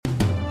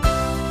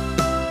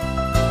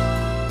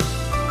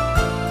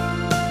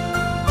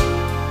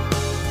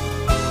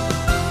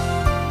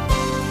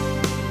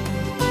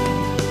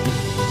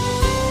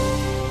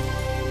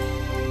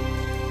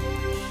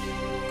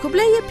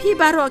Playa pi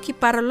baro ki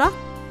paralok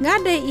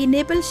ngade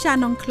enable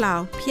shanong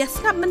cloud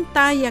pias ngap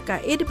mentaya ka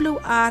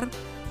AWR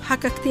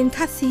hakaktin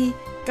kasi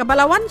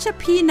kabalawan siya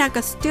pi na ka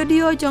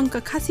studio jong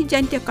ka kasi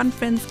jantia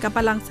conference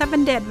kabalang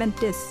 7-day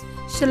Adventist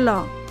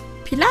Shalom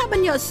pila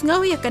banyo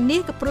sngaw ya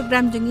kani ka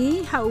program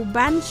jongi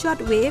hauban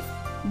shortwave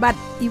but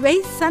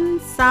iway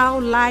san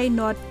sao lai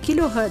not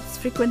kilohertz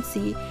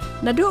frequency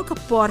nado ka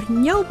por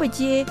nyaw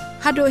baje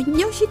hado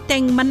nyaw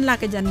shiteng man la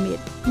ka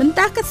janmit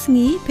menta ka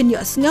sngi penyo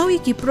sngaw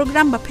ki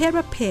program ba per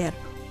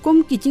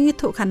kum ki jing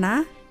thu khana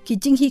ki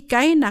jing hi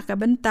kai na ka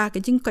benta ka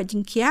jing ko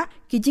jing khia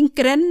ki jing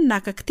kren na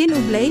ka tin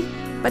ublei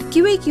pat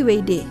kiwe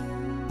de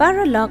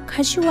paralok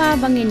khashwa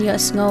bangin yo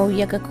sngaw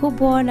ya ka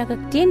kubo na ka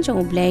tin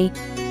jong ublei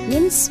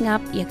nin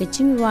snap ya ka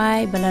jing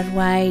rai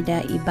balarwai da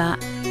iba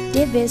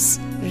Davis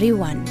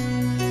Riwan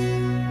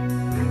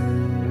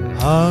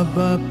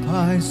Haba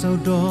pai sao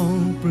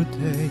dong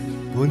protect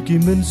Pun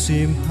ki men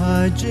sim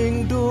ha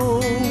jing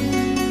dong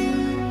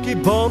Ki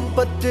bom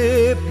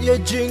patip ya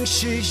jing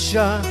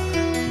shisha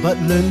Bat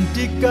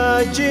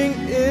lentika jing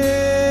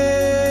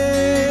in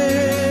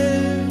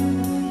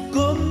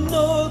Kum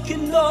no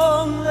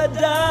kinong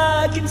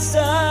ada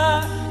kinsa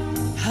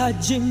Ha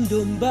jing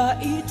dong ba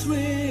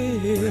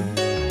itrim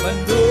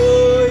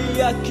Bandoy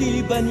aki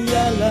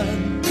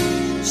banyalan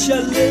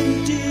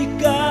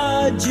Shalentika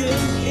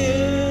jing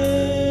in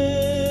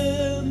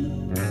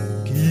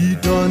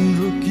Don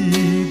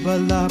ruki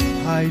balap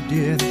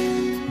haidin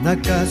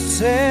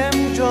nakasem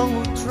jong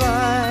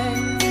utrai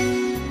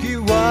ki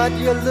wad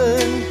ya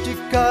len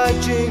tika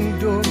jing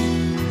dum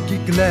ki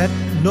glad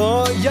no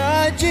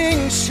ya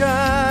jing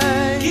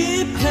shai ki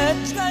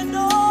petra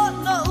no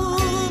na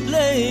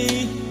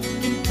ublei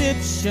kim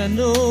tip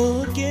shano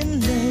kin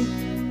le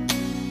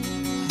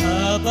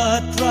haba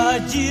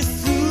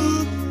trajisu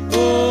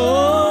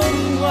on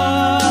wa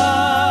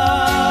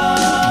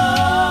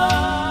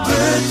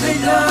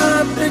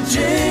the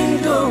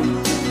jingdom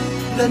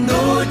the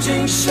no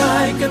jing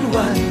shai kan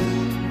wan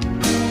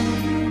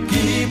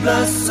ki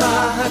blasa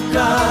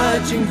ka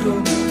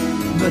jingdom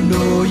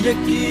mano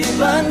yaki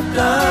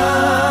banta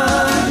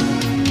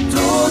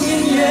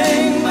tongin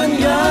yeng man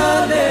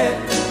yale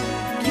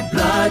ki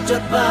blaja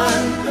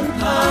ban kan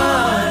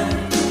pai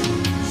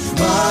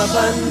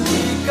swaban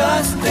di ka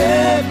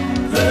step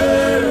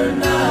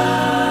bernai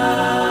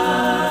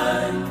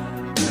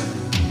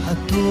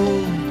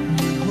hatung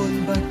hon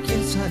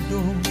bakin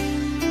sadong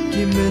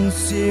Kimen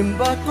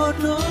simba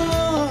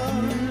kodong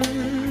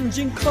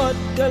Jing kot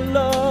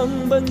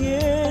galong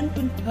bangin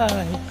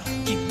penpai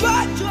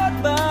Kibat jod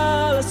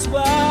balas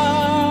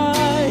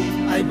wai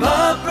Ay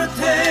ba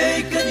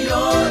proteken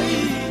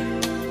yoi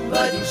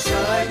Bading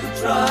syai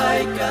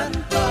utrai kan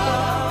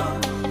tau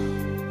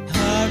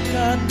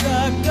Hakan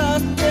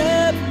dakat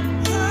tep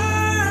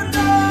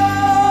bernai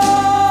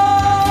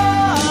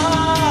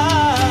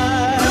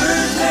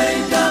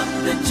Bertake up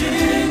the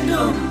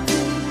jingdom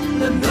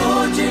The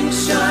no jing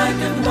shai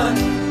kan wan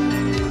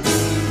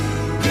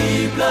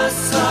Ki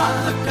blasa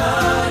ka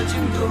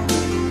jing dong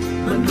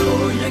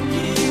Mano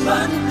yaki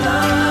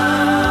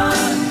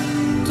bantan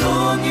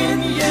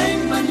Tongin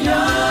yeng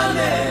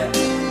manyale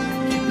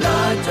Ki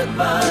blajat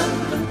ban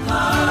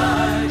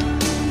penpai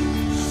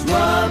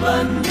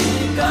Swaban di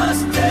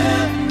kaste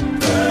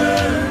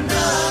bernai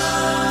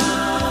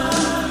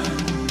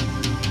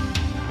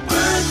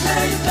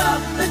Bertake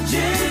up the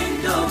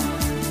jing dong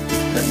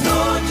The no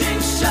jing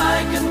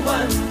shai kan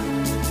wan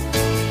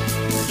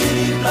Ki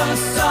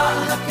blasa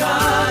ka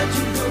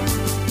jing dong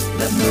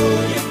The no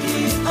yaki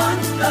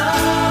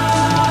pantai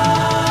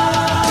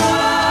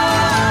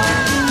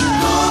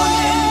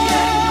Tongin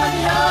yeng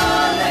manyale Belajar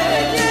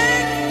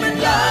pantai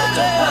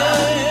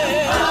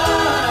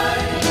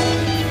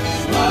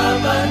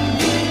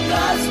Swaban di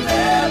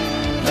kaste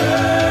bernai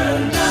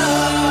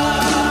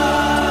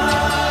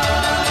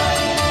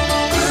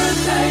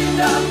Bertake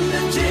up the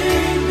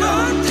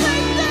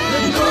jingdom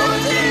The no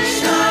jing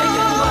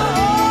shai kan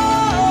wan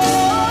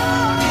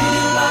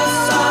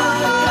Ki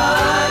blasa ka jing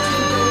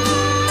dong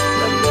The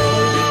no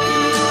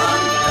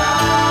yaki pantai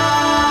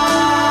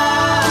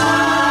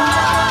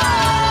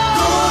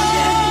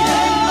Tongin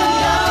yeng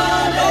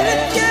manyale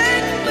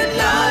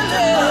Belajar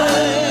pantai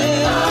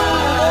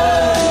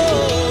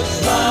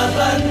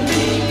Swaban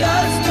di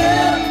kaste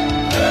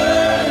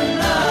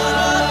bernai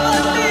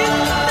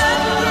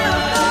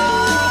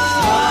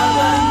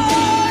Swaban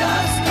di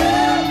kaste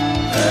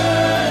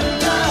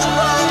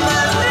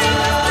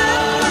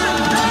bernai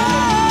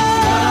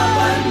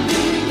Swaban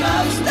di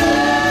kaste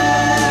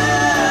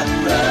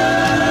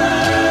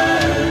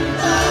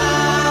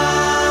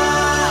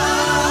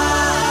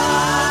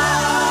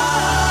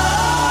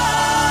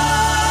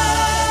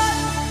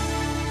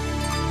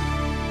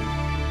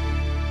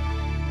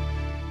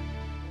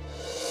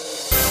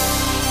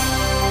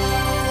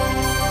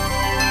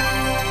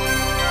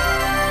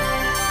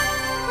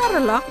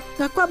paralok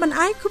ngakwa ban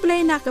ai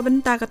kublei na ka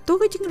benta ka tu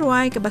ka jing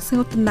ruai ka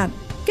basngot tenat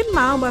kin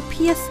mau ba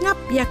pias ngap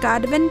ya ka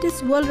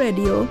Adventist World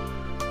Radio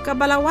ka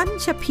balawan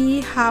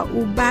shapi ha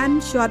uban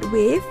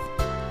shortwave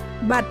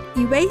but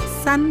iway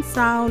san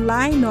sao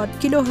lai not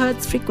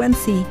kilohertz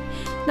frequency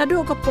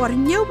Nado ka por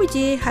nyau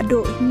bije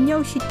hado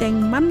nyau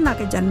shiteng man la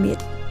ka janmit.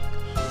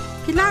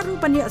 Pilaru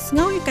banyak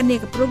ngau ikane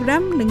ke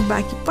program leng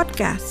baki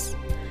podcast.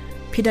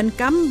 Pidan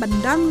kam ban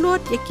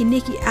download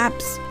yakini ki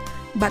apps.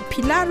 Bat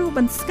pilaru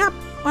ban skap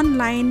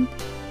online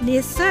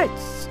ni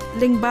search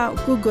leng ba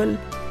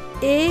Google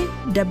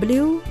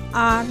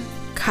AWR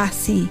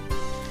Kasi.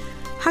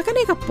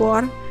 Hakane ka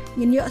por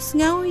nginyo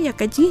ngau ya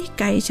ka ji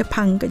kai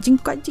chapang ka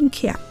jingkot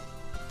jingkhia.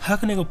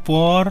 Hakane ka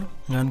por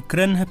ngan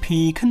kren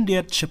happy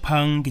khandiat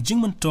chapang ki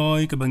jingman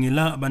toy ka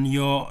bangila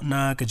banyo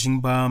na ka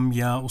jingbam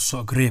ya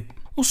uso grep.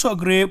 Uso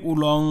grep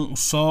ulong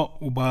uso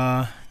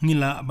uba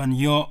ngila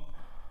banyo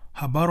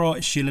habaro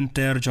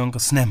shilenter jong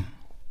kasnem.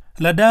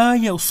 Lada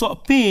ya uso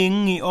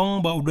ping ngi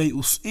ong ba udai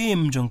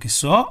usim jong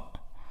kiso.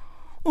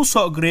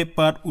 Uso grep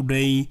pat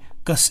udai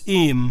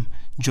kasim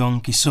jong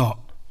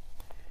kiso.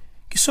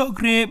 Kiso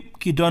grep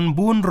kidon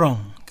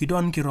bunrong,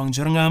 kidon kirong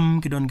jerngam,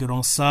 kidon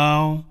kirong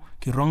saw,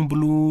 kirong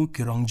bulu,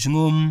 kirong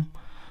jengum,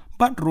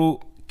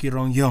 batru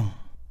kirong yong.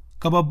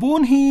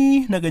 Kababun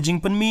hi nagajing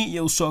panmi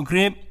ya uso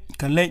grep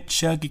kalet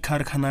siya ki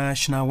karkhana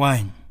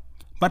shnawain.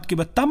 Bat ki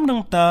batam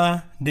nang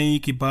ta day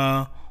ki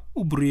ba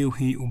ubriw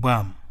hi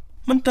ubam.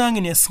 Mentang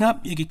ini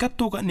asngap ya ki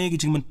kato ka ne ki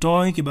jing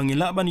mentoy ki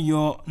bangilaban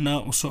yo na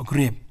uso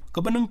grep.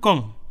 Kabanang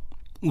kong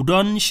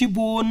udon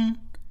shibun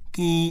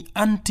ki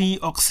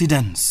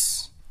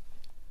antioxidants.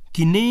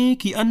 Kini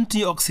ki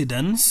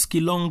antioxidants ki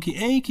long ki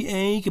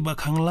ki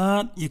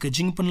bakhanglat ya ka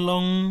jing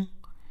penlong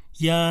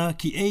ya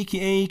ki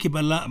ki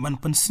bala ban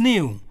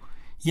pensnew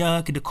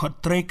ya ki dekot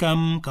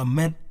trekam ka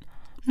met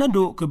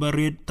nado ke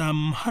barit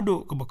tam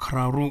hado ke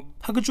bakraru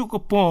hagaju ke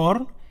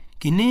por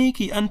kini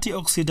ki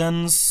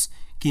antioxidants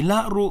ki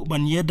laru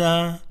ban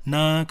yeda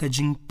na ka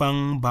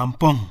jingpang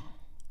bampong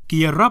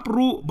ki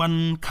rapru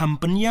ban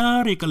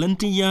kampanya re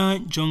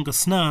kalantiya jong ka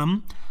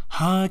snam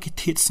ha ki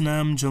thit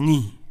snam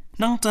jongi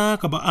nangta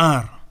ka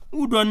baar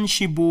udon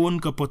shibun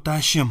ka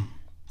potassium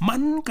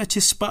man ka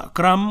chispa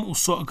gram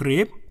uso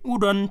grep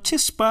udon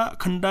chispa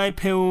khandai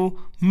peu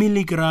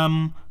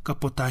miligram ka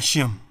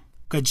potassium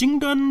ka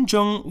jingdon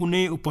jong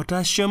une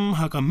potassium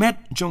ha ka met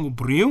jong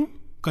ubriu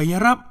ka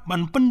yarap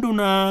ban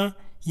penduna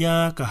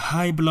ya ka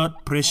high blood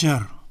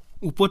pressure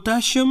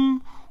potassium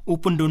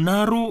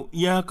pendunaru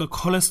ya ka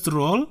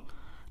kolesterol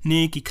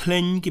ni ki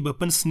kleng ki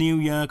bapen sniu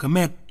ya ka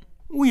met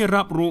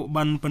yarap ru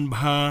ban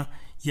penbha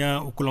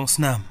ya ukulong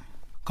snam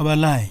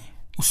kabalai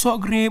usok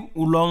grip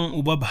ulong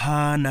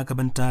ubabha na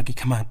kabanta ki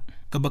khamat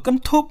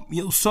kabakan thop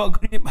ya usok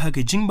grip ha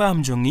ki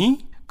jingbam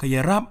jongi ka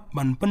yarap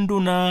ban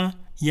penduna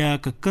ya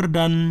ka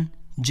kerdan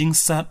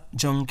jingsat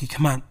jong ki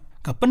khamat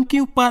kapan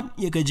ki upat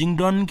ya ka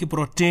jingdon ki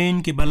protein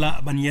ki bala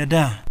ban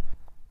yada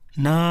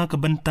na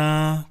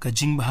kabanta ka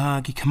jingbha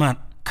ki khamat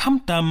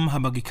khamtam ha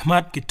bagi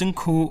khamat ki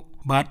tengkhu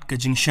bat ka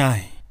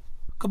jingshai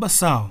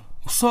kabasaw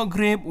usok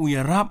grip u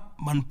yarap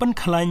ban pen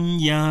khalan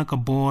ya ka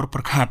bor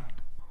perkhat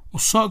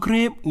usok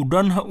grip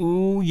udon ha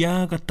u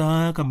ya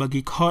kata ka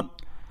bagi khot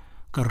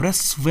ka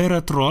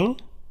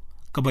resveratrol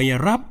ka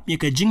bayarap ya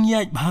ka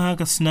jingyaj bha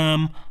ka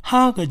snam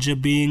ha ka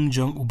jabing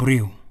jong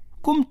ubriu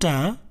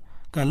kumta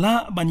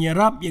kala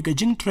banyarap ya ka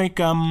jing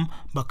trekam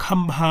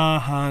bakham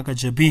bha ha ka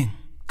jabing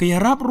ka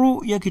yarap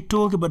ru ya ki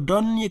to ki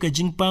badon ya ka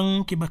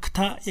jingpang ki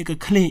bakhta ya ka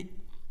khli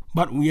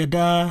bat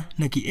uyada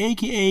na ki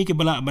ki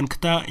bala ban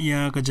khta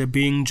ya ka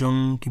jabing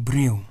jong ki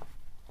briu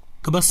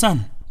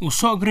kabasan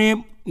usok grip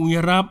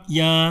uyarap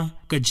ya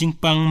ka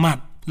jingpang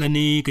mat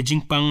lani ka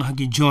jingpang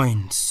hagi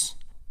joints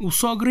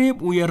usok grip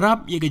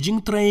uyarap ya ka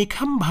jingtray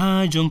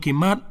khambha jong ki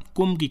mat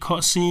kum ki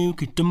khosi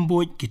ki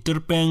tembuj ki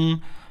terpeng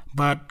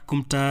bat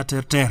kumta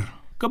terter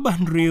kabah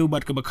riu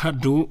bat ka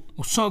bakhadu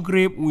usok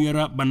grip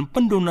uyarap ban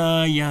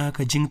penduna ya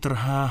ka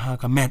jingterha ha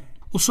ka met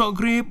usok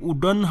grip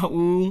udon ha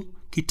u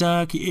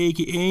kita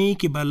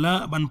ki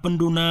bala ban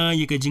penduna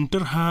ya ka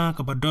jingterha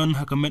ka badon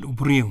ha ka met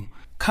ubriu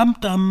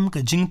khamtam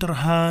ka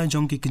jingterha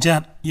jong ki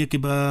kejat ya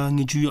ki ba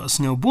ngijuyo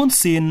asngau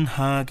bonsin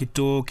ha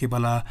kito ki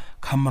bala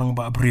khamrang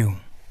ba abriu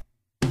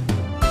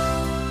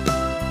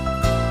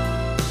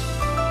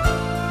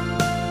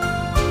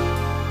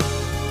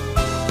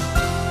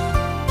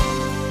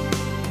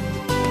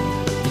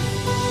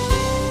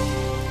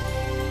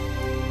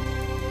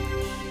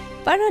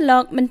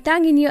Paralog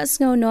mentangin yo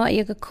asngau no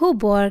ya ka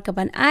kubor ka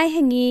ban ai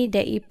hangi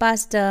de I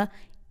pastor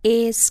A.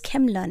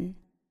 Skemlon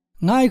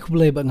ngai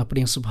khublai ba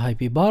ngapring subhai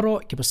pi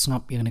baro ki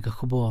pasngap yang ne ka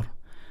khubor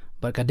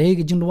ba ka dei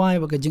ki jingwai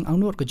ba ka jing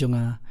angnot ka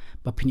jonga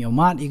ba phini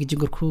omat I ki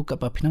jingur khu ka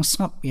ba phinang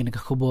snap yang ne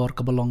ka khubor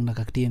ka balong na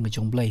ka tiang ka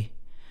jongblai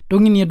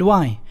dongin ya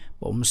dwai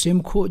ba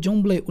umsem khu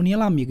jongblai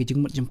unialam ki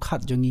jingmut jim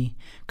khat jongi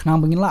khnang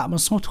bangila ma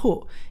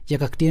sotho ya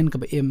ka tian ka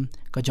ba em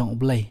ka jong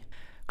ublai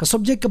ka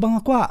subject ka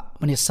bangakwa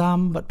mani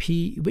sam bat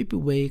phi wepi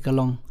we ka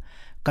long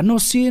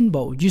kanosin ba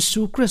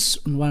Jesu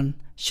Christ unwan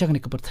shagni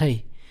ka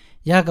pathai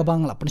ya ka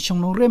bangla panshong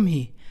no rem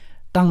hi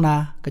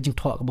tangna ka jing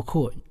tho ka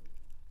bukhu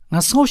nga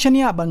sngo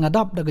shania ba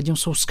ngadap da ka jing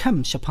so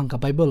scam shaphang ka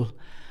bible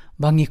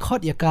bangi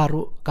khot ya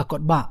karu ka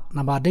kot ba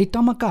na ba dei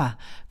tamaka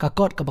ka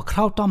kot ka ba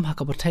khrau tam ha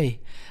ka bathai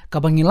ka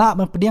bangila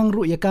ban pdiang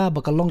ru ya ka ba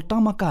ka long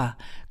tamaka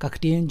ka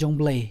ktien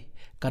jongblai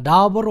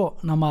Kadaw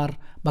baro namar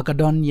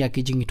bakadon ya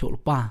ki jing itu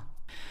lupa.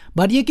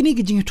 Bad ye kini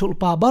ki jing itu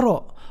lupa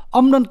baro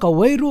don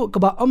kawai ru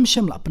kaba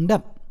shem la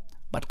pendap.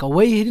 Bad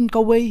kawai hidin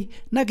kawai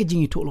na ki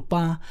jing itu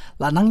lupa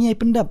lanang nyai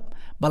pendap.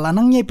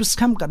 Balanang nyai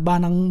piskam kat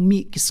banang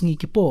mi kisngi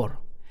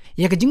kipor.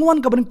 Ya ki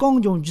jingwan ka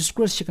kong jong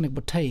Jesus shikanik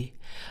batai.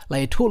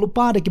 La itu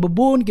lupa de ki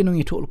babon ki nong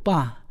itu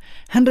lupa.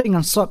 Henry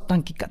ngan sot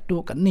tang ki kat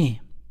tu kat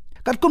ni.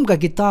 Kat kum ka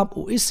kitab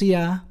u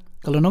Isia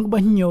kalau nong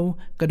bahnyo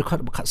ka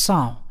dukat bakat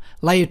saw.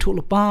 La itu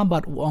lupa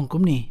bad u ong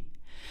kum ni.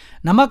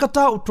 Nama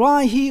kata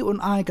utrai hi un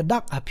ai ka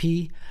dak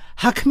api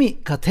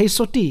hakmi ka thei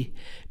soti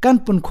kan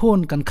pun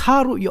khon kan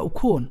kharu ya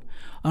khon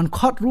an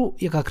khat ru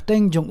ya ka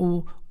teng jong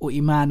u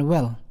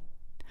Emmanuel.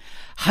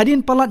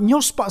 Hadin palat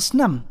nyos pa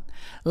snam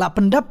la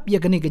pendap ya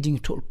gani gajing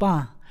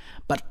tulpa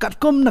bat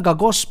katkom naga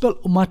gospel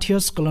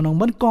Matius kolonong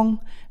bankong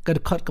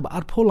kad khat ka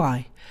ar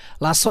pholai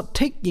la sot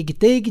tek ye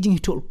gite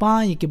gajing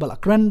tulpa ye ki bala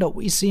kranda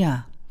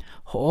Isia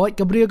hoi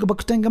ka brio ka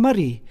bakteng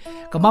gamari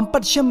ka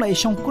mampat syam la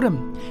isong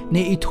kurem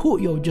ne ithu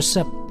yo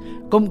Joseph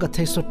kom ka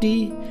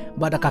thesoti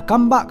bada ka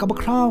kamba ka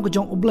bakrau ka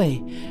jong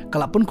ublei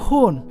kala pun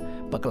khon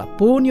bakla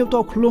pun yo to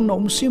khulung na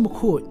umsim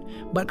khut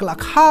bat kala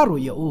kharu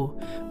ya u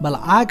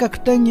bala aga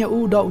keteng ya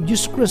u da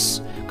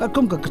Jesus ka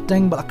kom ka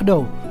keteng bala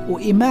kdo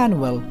u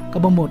Emmanuel ka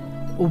bamut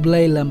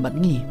ublei lambat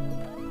ngi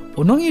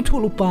unong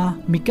itu lupa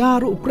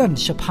mikaru ukran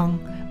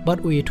shaphang bat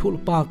u itu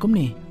lupa kom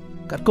ni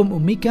kat kom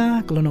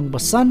umika kolonong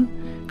basan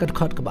kat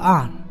khat ka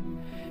ba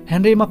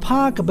Henry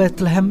mapha ka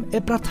Bethlehem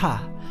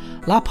Epratha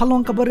la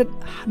phalong ka barit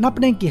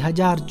napneng ki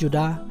hajar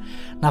juda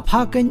na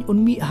phaken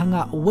unmi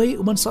hanga wei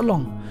uman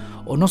salong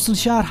onosun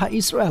shar ha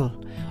Israel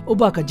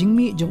uba ka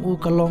jingmi jong u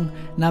kalong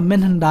na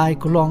menhandai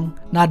kulong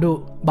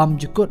nadu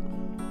bam jukut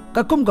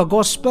kakum ka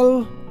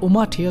gospel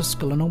Matius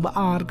kalonong ba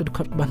ar ka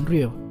dukhat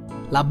banrio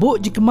labu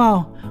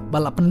jikmau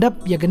bala pendap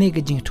ya gani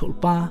ka jing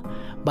tulpa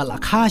bala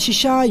kha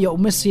shisha ya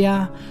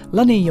Mesia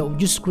lani ya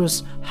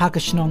Jesus ha ka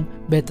shnong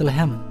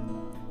Bethlehem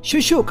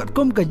shushu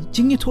katkum ka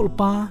jingi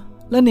tulpa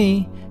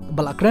lani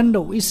bala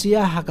krando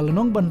Isia ha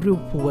kalonong banriu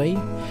puwei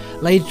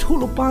lai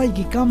thulupa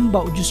gi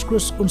kamba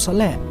Jesus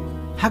unsale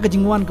ha ka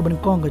jingwan ka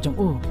bankong ka jong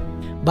u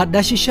bad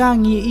dashisha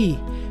ngi i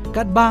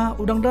katba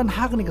udang dan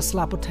ha ni ka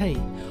slapathai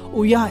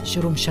uya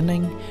shirum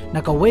shaneng na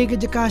ka wei ga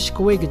jaka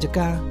shkwe ga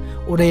jaka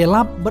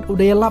udayalap bat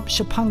udayalap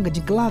shaphang ga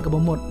jingla ka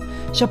bamut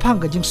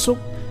shaphang ga jingsuk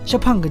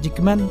shaphang ga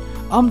jikman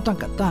am tang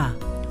kata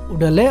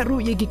udale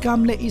ru ye gi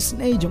kam le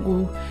isne jong u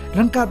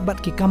rangkat bat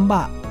ki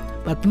kamba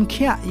bat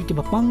pungkhia i ki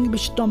bapang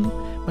bistom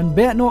ban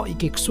be no i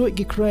ki ksoi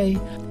ki krai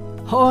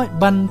hoi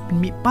ban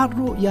mi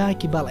paru ya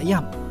ki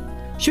balayam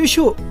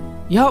shushu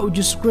ya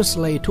Jesus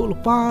lai thul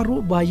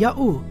paru ba ya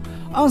u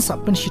ansa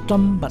pen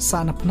shitom bat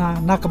sana pna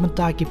na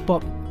kamanta ki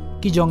pop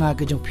ki jonga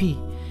ke jongphi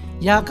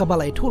ya ka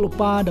balai thul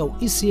pa do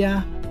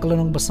Isia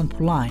kalonong basan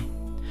phulai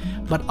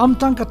bat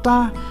amtang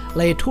kata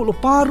lai thul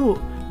paru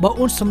ba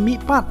un sami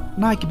pat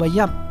na ki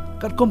bayap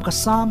kat kom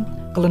kasam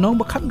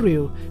kalonong bakhan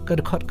riu ka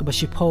khat ka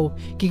bashipho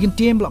ki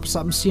gintem lap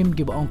sam sim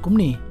ki ba ong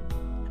kumni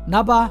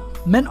naba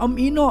men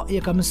ino ya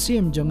kam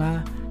sim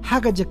jonga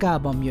haga jaka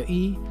bam yo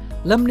i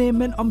lamne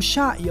men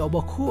sha ya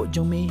bakhu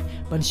jomi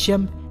ban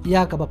shem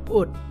ya ka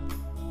baput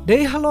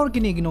dei halor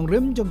kini ginong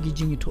rem jong gi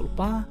jingi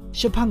thulpa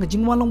shephang ga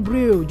jingwan long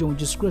breu jong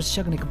Jesus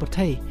shakni ka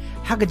pathai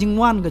haga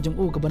jingwan ga jong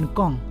u ka ban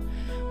kong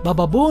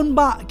baba bon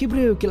ba ki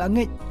breu ki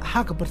langai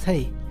ha ka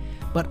pathai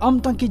bat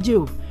tang ki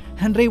jiu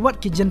Henry wat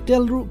ki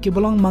gentle ru ki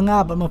bolong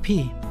manga ba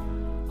mapi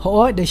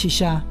hoi de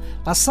shisha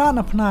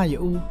asana phna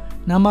yu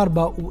namar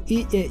ba u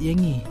e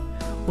yengi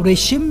ure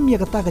shim ya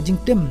kata ka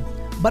jingtem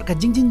bat ka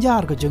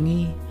jingjinjar ka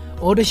jongi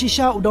o de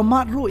shisha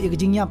udamat ru ya ka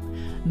jingyap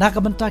na ka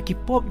banta ki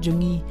pop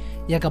jongi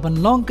ya ka ban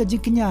long ka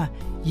jingknya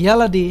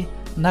yala de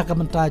na ka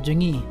banta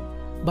jongi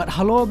bat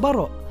halo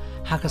baro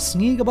ha ka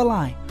sngi ka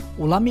balai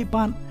ulami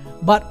pan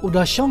bat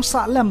uda shong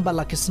sa lem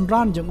bala ki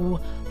snran jong u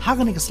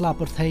hagani ka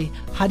slapur thai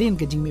hadin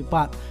ka jingmi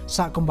pat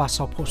sa komba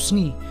sa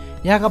phosngi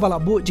ya ka bala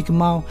bu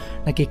jikmau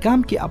na ki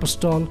kam ki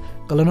apostol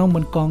kalonong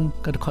bankong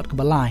ka khot ka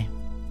balai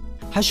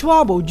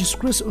hashwa bo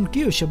Jesus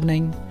unkiu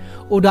shabneng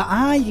uda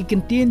ai ki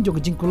kintin jong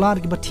jingkular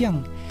ki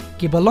bathiang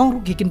ki balong ru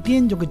ki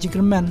kintin jong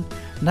jingkerman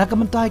na ka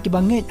mentai ki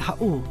banget ha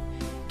u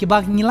ki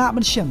bag ngila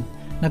ban shem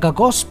na ka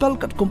gospel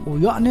kat kum u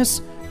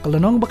Yohanes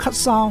kalonong bakhat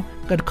saw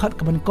kad khat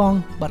ka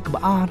bankong bat ka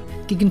baar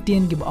ki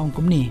kintin ki baong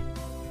kum ni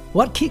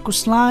wat ki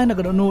kuslai na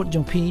ka donut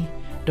jong phi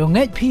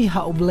donget phi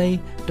ha ublei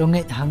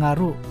donget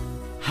hangaru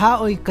ha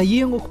oi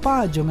kayeng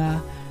ukpa jonga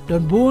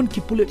don bun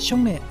ki pulit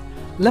shongne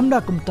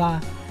lamda kumta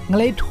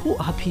ngalai thu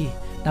ha phi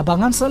na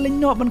bangan sa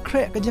lenno ban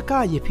kre ka jaka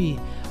ye phi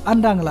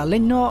andang la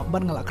lenno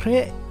ban ngala kre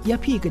ya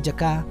phi ka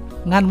jaka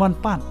ngan wan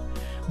pan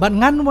ban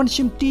ngan wan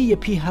shimti ye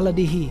phi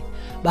haladihi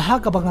baha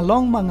ka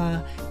bangalong manga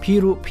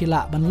phiru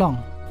phila ban long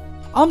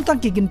tang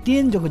ki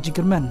gintin jong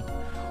jikerman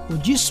u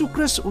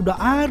Jesus uda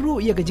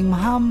aru ya ka jing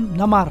maham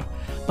namar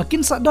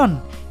pakin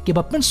sadon ki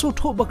bapen su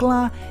tho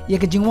bakla ya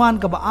ka jingwan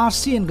ka ba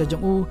asin ga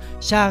jong u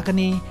sha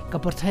kani ka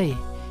perthai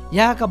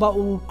ya ka ba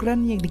u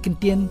kran yang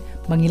dikintin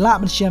mangila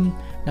ban shem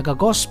naga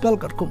gospel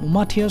kat kum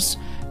Matthias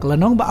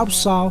kalanong ba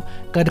absaw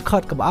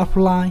kadkhat ka ba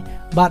arplai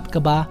bat ka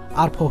ba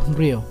arpo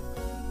rio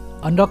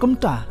andokam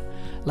ta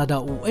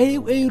lada u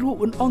ru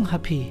un ong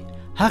happy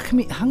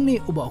hakmi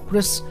hangni uba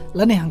Chris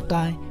lane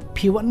hangtai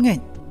phiwan ngai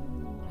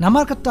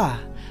namar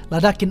kata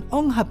ladakin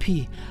ong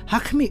happy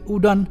hakmi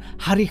udan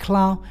hari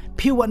khlau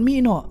phiwan mi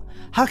no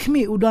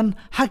hakmi udan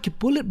haki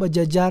pulit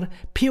bajajar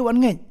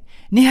phiwan ngai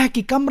ni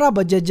haki kamra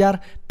bajajar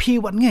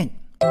phiwan ngai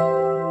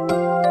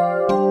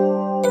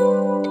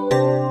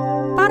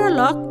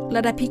paralog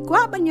lada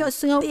pikwa banyo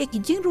sengau ek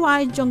jing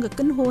ruai jong ga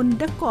kenhon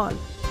dakol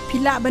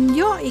pila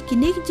banyo ek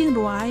ni jing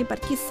ruai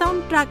bat ki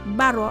soundtrack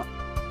baro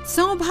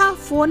song bha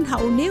phone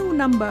hau new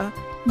number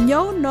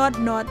nyo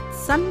not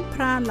san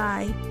pra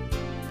lai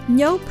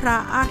nyo pra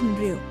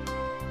arnriu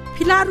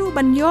pilaru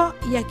banyo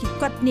ya ki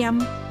kot niam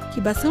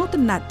ki basau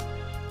tenat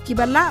ki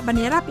bala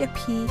banirap ya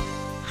phi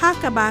ha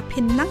ka ba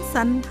phin nang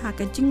san ha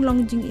ka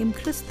jinglong jing im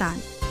kristan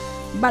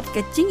bat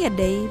ka jing ya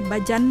dei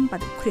bajan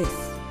bat chris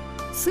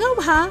sngau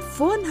ha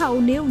phone hau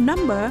new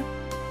number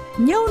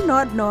nyo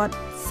not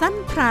san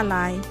pra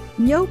lai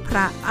nyo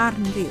pra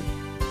arnriu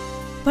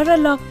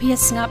Paralog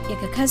Pias Ngap ya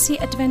Kasi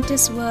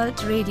Adventist World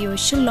Radio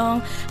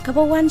Shillong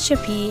kabawan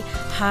shapi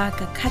ha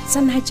ka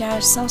khatsan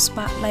hajar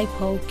sauspa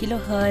laipo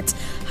kilohertz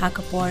ha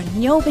kapor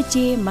nyo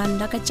beje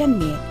man la ka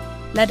chanme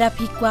lada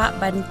pikwa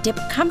ban tip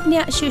company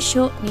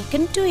shusho ni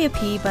kentu ya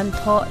pi ban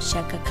tho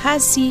shaka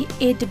kasi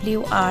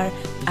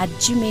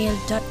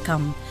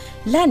awr@gmail.com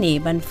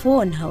lani ban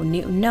phone hau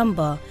ni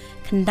number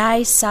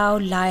khandai sao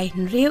lai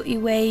nriu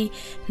iway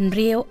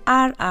nriu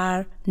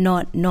rr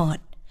not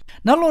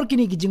nalor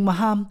kini kijing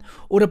maham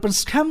ora pen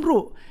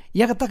scamru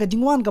ya kata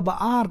kijingwan ka ba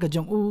ar ka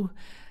jong u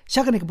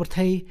syakane ka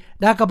perthai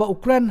da ka ba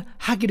Ukraine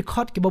hagid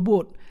khot ki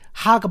babut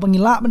ha ka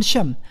bangila man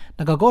shem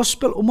naga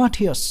gospel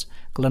Matthias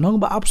klanong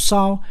ba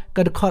apsaw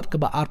ka khot ka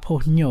ba ar pho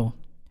nyo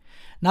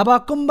na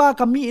ba kumba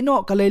kami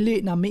ino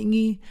kaleli na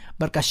mingi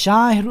barka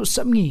sha hiru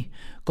samngi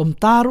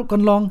kumtaru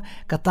kanlong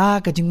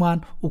kata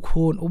kijingwan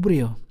ukhon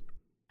ubrio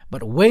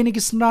but when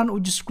ikisnan u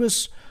Jesus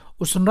Christ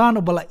usunran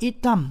bala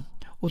itam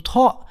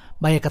utho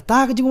baya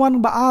kata ka jingwan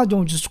ba a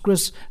jong Jesus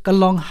Christ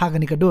kalong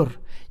hagani kadur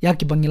ya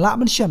ki bangila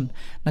man shem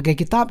na kay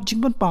kitab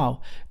jingban pau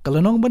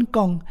kalonong ban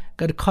kong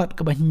ka khot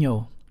ka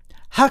banyo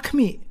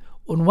hakmi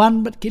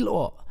unwan bat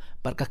kilo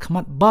par ka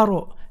khmat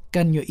baro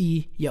kan yo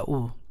I ya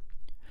u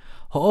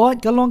ho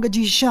kalong ka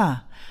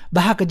jisha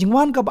ba ka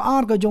jingwan ka ba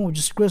ar ka jong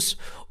Jesus Christ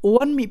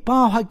uwan mi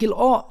pau hakil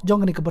o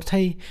jong ni ka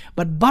berthai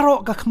bat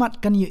baro ka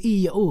khmat kan yo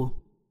I ya u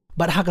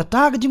bat ha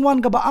kata ka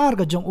jingwan ka ba ar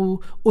ka jong u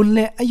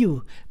unle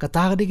ayu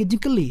kata ka de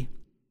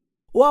jingkali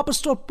o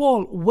apostol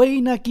Paul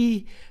wayna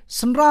ki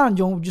sanran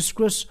jong Jesus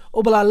Christ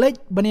obala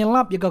lek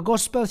banelap yaga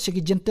gospel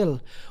shiki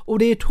gentle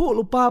ude thu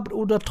lupa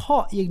uda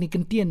tho yegni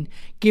kentien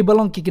ki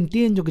balong ki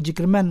kentien jo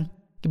jikrman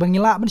ki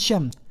bangila ban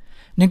sham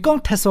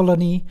nengkong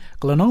Thessaloni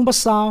klonong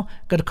basaw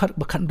kadkhat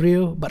bakhan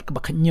rio bat ka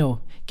bakhan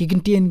nyo ki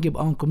kentien gi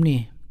ong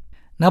kumni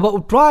naba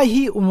utrai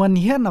hi unwan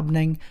hian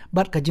abneng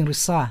bat ka jing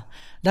risa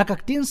da ka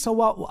tin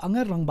sawa u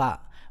angar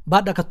rangba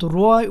bat da ka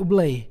turoi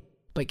ublei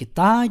pai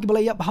kita ki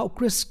balaya ba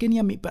Chris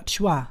kenya mi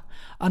patshwa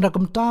anda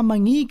kumta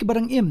mangi ki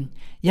barang im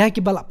ya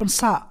ki balak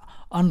pensa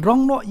an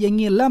rong no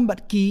yangi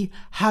lambat ki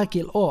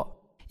hakil o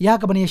ya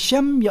ka bani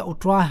shem ya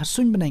utra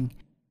sun beneng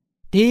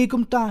te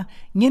kumta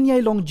ngin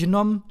yai long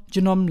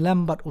jinom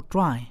lambat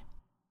utrai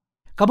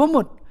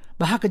kabamut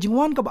bah ka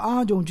jingwan ka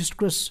ba jong Jesus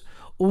Christ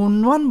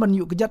unwan ban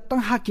yu kejat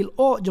tang hakil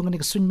o jong ni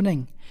ka sun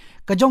beneng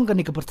ka jong ka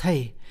ni ka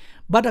perthai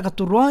bada ka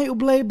turai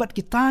ublai bat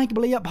kita ki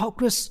balaya ba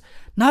Chris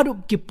nadu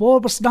ki por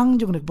pasdang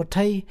jong ni ka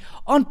perthai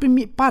on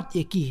pimi pat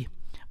ye ki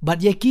bat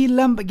yaki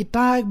lam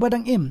kita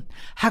badang im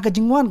ha ka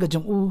jingwan ka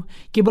jong u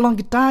ki balong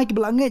kita ki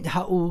balange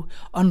ha u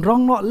on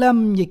rong no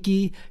lam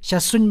yaki sha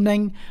sun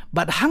neng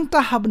bat hang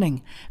ta habneng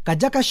ka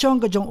jaka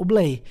shong ka jong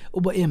ublei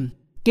uba im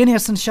kenya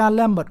san sha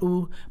lam bat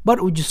u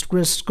Jesus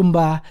Christ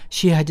kumba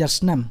shi hajar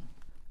snam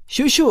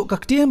shushu ka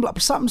ktiem bla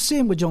psam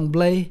sim ka jong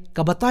blei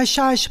ka batai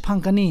sha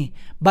shphang kani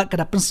bat ka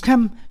da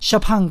penskam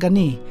shphang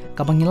kani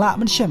ka bangila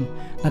man shem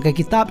na ka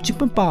kitab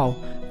chipun pau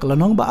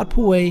kalonong ba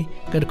atpuwei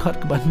ka khot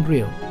ka ban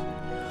real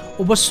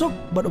ubasuk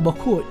bat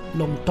ubakut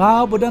long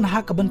ta bodan ha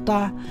ka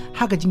banta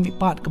ha ka jingmi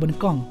pat ka ban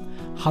kong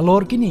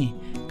halor kini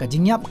ka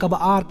jingyap ka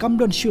baar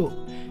kamdon shu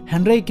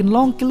henry kin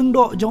long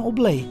kilungdo jong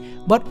ublei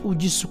bat u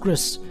Jesus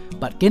Christ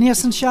bat kenya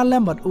san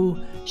shalem bat u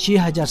shi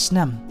hajar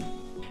snam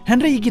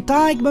henry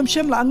gitai gbam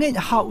shem la ange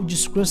ha u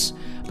Jesus Christ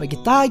ba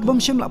gitai gbam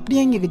shem la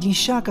priang ye ka jing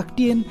sha ka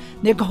tien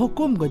ne ka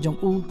hukum go jong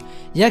u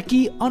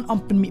yaki on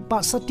ampen mi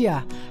pa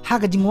satya ha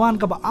ka jingwan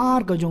ka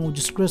baar ka jong u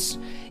Jesus Christ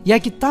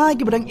yaki tai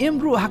ki badang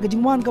emru ha ka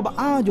jingwan ka ba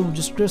a jong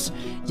Jesus Christ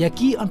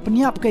yaki on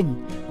penyap ken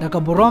da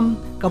ka borom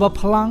ka ba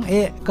phalang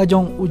ka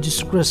jong u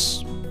Jesus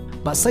Christ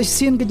ba sai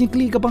sin ka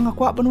jingkli ka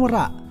bangakwa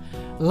panwara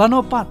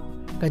lanopat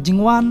ka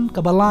jingwan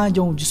ka bala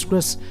jong Jesus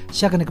Christ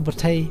sya ka ne ka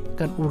berthai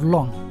kan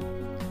urlong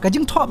ka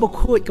jing tho ba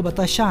khoi ka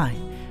bata shai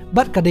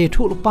bat ka de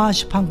thu lupa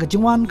shphang ka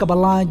jingwan ka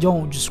bala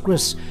jong Jesus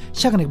Christ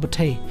sya ka ne ka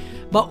berthai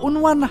ba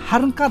unwan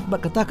harangkat ba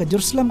kata ka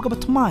Jerusalem ka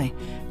batmai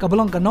ka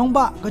balong ka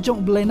nongba ka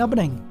jong blai na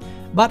beneng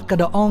bat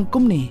kada ong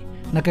kumni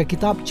naka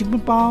kitab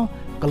Chingpen Pau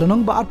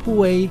kalonong baat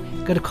puway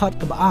kada khat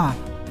ka baat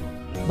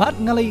bat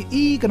ngalay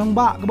kanong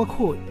ba ka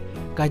bakhut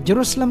ka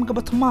Jerusalem ka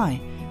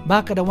batmay ba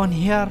kada wan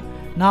hier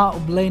na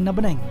ublay na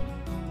baneng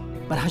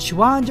bat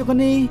hashwan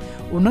jogani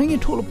unang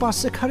itu lupa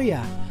Zekaria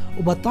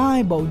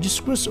ubatai ba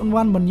Jesus Christ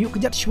unwan ban yu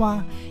kejat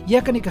shwa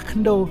ya kani ka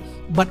khndo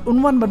bat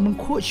unwan ban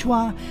mengkhu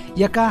shwa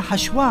ya ka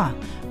hashwa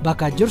ba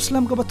ka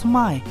Jerusalem ka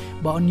batmay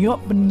ba onyo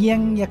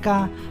benyeng ya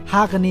ka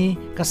ha kani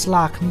ka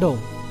sla khndo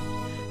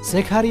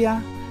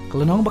Zekaria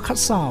kalonong bakhat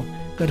saw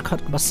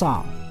kadkhat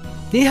basaw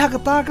ti ha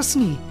kata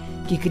kasni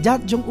ki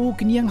kejat jong u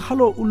kinyang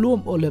halo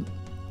ulum olep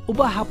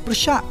ubah ha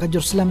persha ka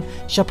Jerusalem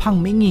shaphang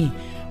mingi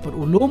but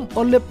ulum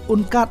olep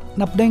unkat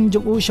napdeng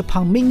jong u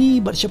shaphang mingi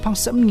bat shaphang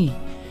samngi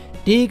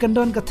di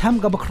kandon ka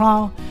tham ka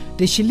bakraw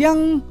di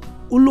shiliang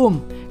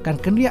ulum kan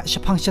kenria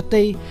shaphang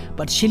shatei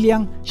bat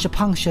shiliang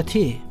shaphang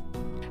shathe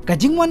ka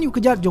jingwan yu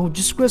kejat jong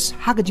Jesus Christ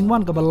ha ka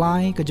jingwan ka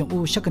balai ka jong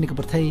u shakani ka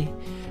perthai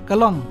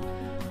kalong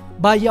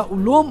ba ya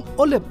ulum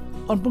olep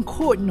on pun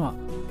khoj no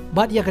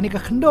bat ya kani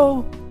ka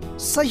khndo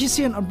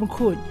sajisian on pun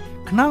khoj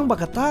khnang ba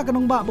kata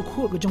kanong ba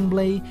khoj ka jong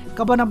blai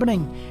ka bana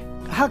beneng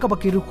ha ka ba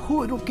ki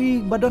rukhu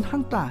ruki badon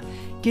hangta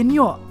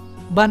kinyo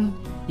ban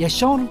ya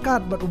shon kat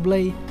bat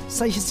ublai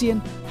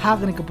sajisian ha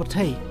kani ka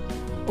perthai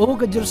o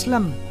ka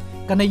Jerusalem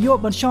kana yo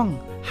ban shong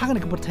ha kani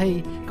ka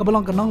perthai ka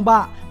balong kanong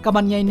ba ka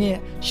ban yai ne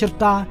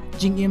shirta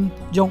jingim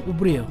jong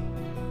ubriyo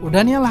u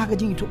Daniel ha ka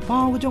jing itu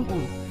pau ka jong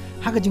u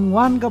ha ka jing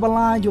wan ka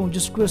bala jong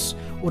Jesus Christ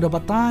udah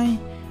batai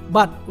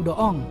bat udah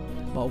ong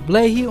ba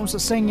ublehi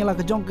seseng yala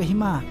ka jong ka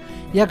hima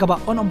ya ka ba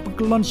on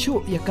pengkelon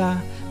syu ya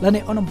ka lane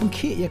on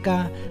pengki ya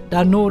ka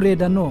dano re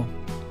dano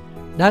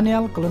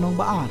Daniel kolonong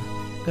baar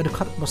ka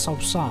dekat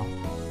basaw-saw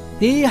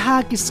ti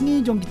ha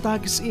kisngi jong kita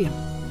kisim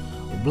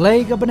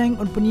ublei ka beneng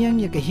on penyang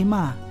ya ka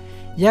hima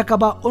ya ka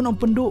ba on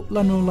pendu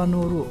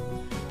lanu ru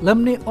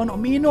lamni on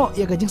mino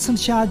ya ka jing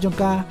sensya jong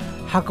ka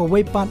ha ka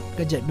weipat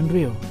ka jet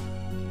benrio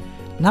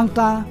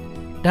nangta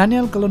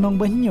Daniel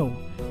kolonong bahnyo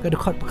ka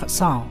dekat pakat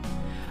saw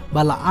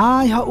bala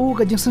ai hau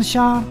ka jing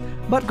sensya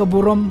bat ka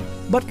burom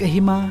bat ka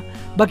hima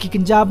baki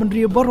kenja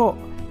benrio baro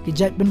ki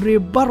jet benrio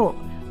baro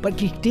bat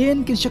ki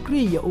ten kin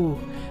syakri ya u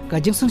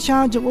ka jing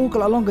sensya jong u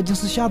kalalong ka jing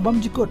sensya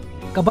bam jikut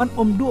ka ban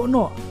du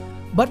no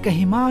bat ka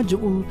hima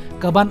jong u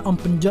ka ban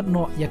penjot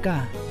no ya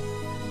ka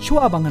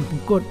shua bangan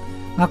pungkut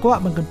ngakwa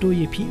bang kentu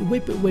ye phi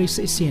we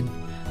se sin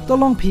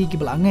tolong phi ki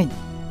bala ngai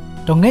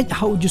donget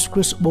how Jesus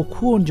Christ bo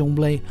khun jong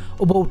blai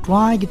obo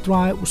try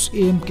us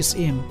em kis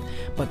em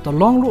but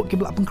tolong ru ki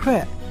bala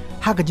pengkre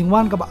ha ka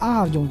jingwan ka ba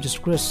a jong Jesus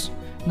Christ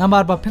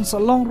namar ba pen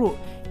salong ru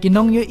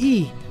kinong ye i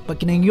ba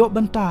kineng yo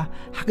banta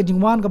ha ka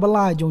jingwan ka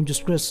bala jong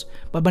Jesus Christ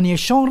ba ban ye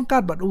shong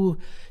kat ba u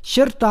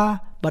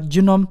sherta ba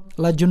junom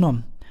la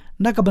junom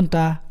na ka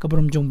banta ka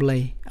brom jong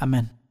blai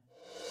amen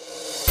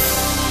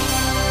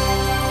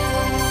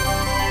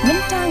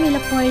Mentang ila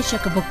poi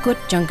siya kabukut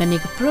jang kani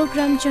ka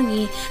program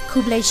jangi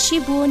kublay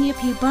shibun ya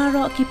pi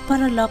baro ki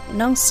paralok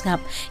nong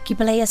ngap ki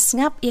palaya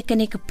ngap ya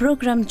kani ka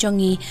program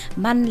jangi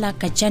man la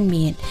ka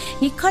janmiet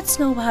ni kots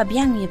no ba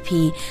byang ya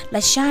pi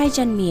la shai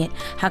janmiet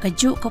ha ka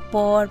ju ka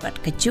por bat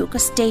ka ju ka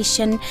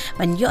station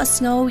ban yo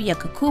sngo ya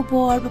ka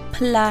kubor ba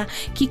pla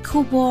ki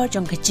kubor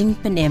jang ka jing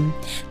penem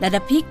la da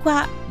pi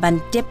kwa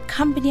ban tip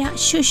company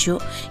shushu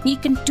ni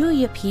kan tu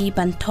ya pi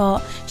ban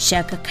tho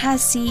sha ka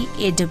khasi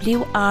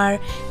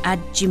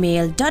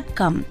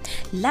awr@gmail.com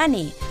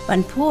lani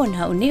ban phone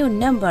ha new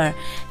number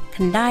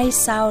khandai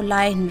sao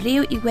lai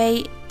riu iway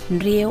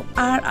riu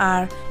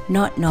rr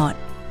not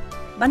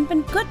ban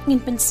pen kot ngin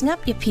pen snap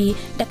ya pi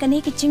dakani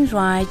ki ching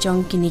rai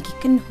jong kini ki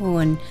kan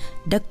hun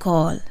the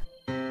call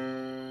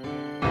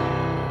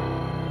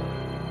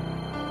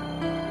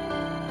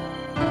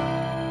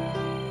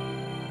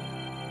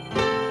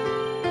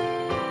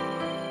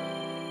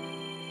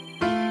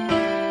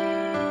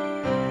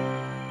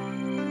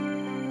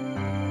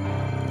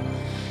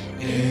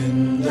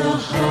In the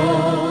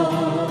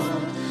heart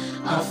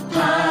of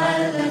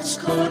Pilate's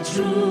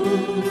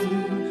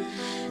courtroom,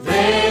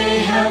 they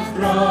have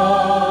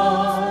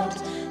brought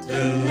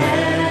the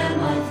Lamb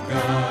of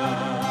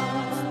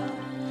God.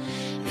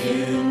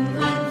 In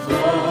one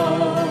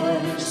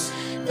voice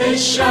they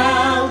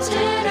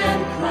shouted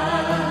and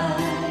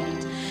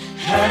cried,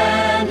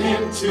 "Hand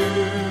him to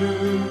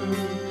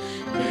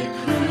be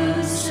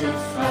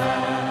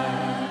crucified."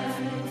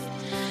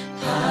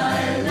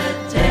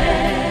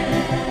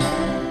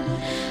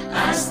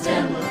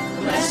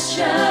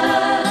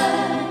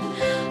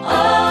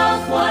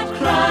 Of what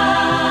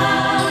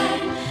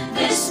crime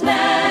this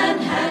man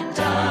had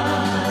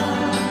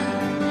done,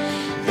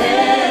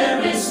 there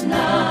is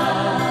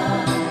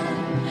none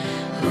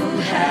who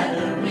had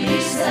a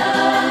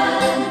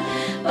reason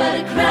but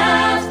a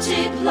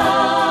crafty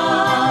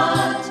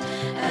plot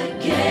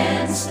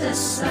against the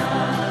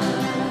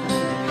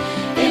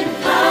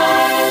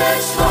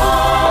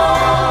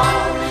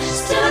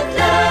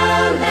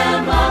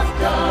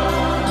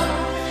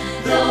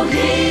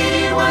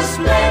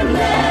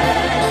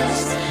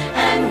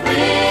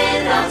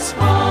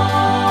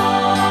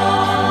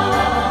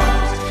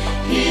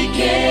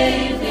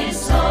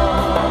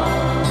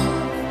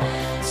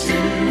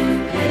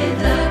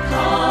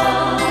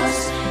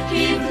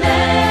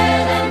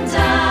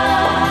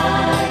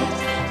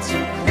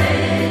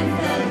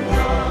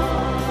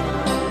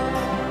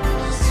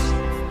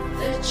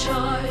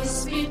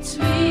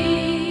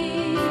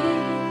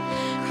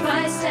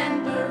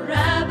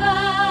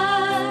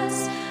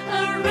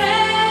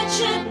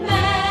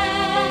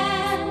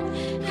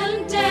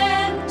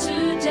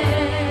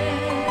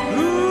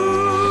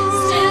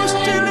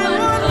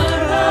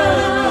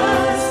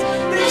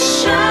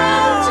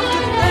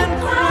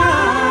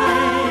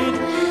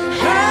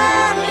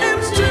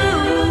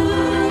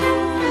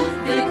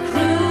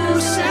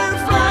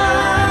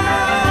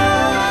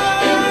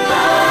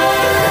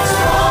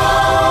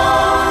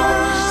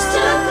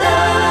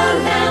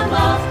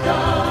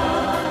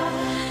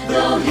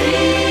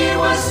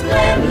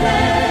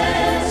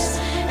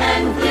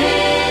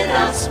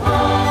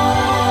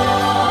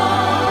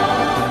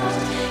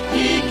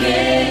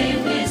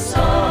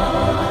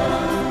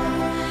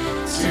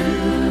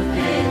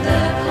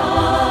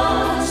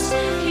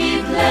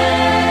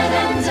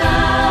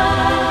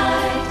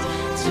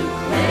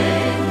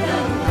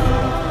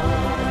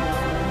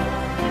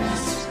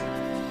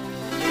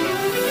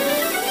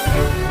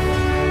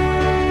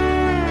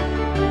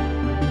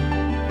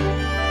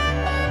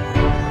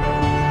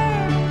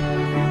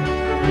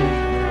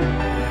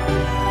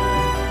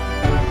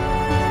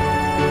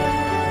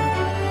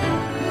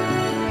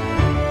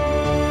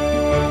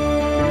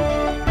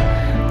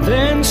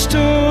Then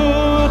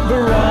stood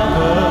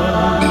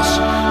Barabbas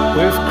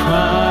with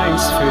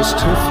Christ face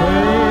to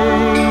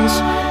face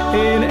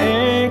in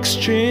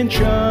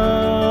exchange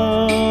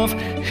of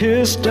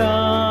his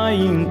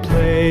dying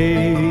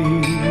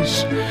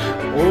place.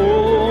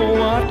 Oh,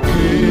 what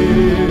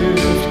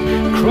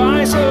gift,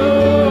 Christ's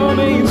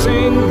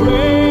amazing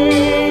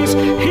grace.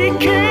 He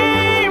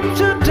came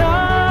to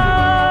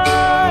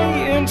die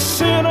in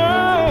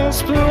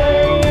sinners'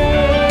 place.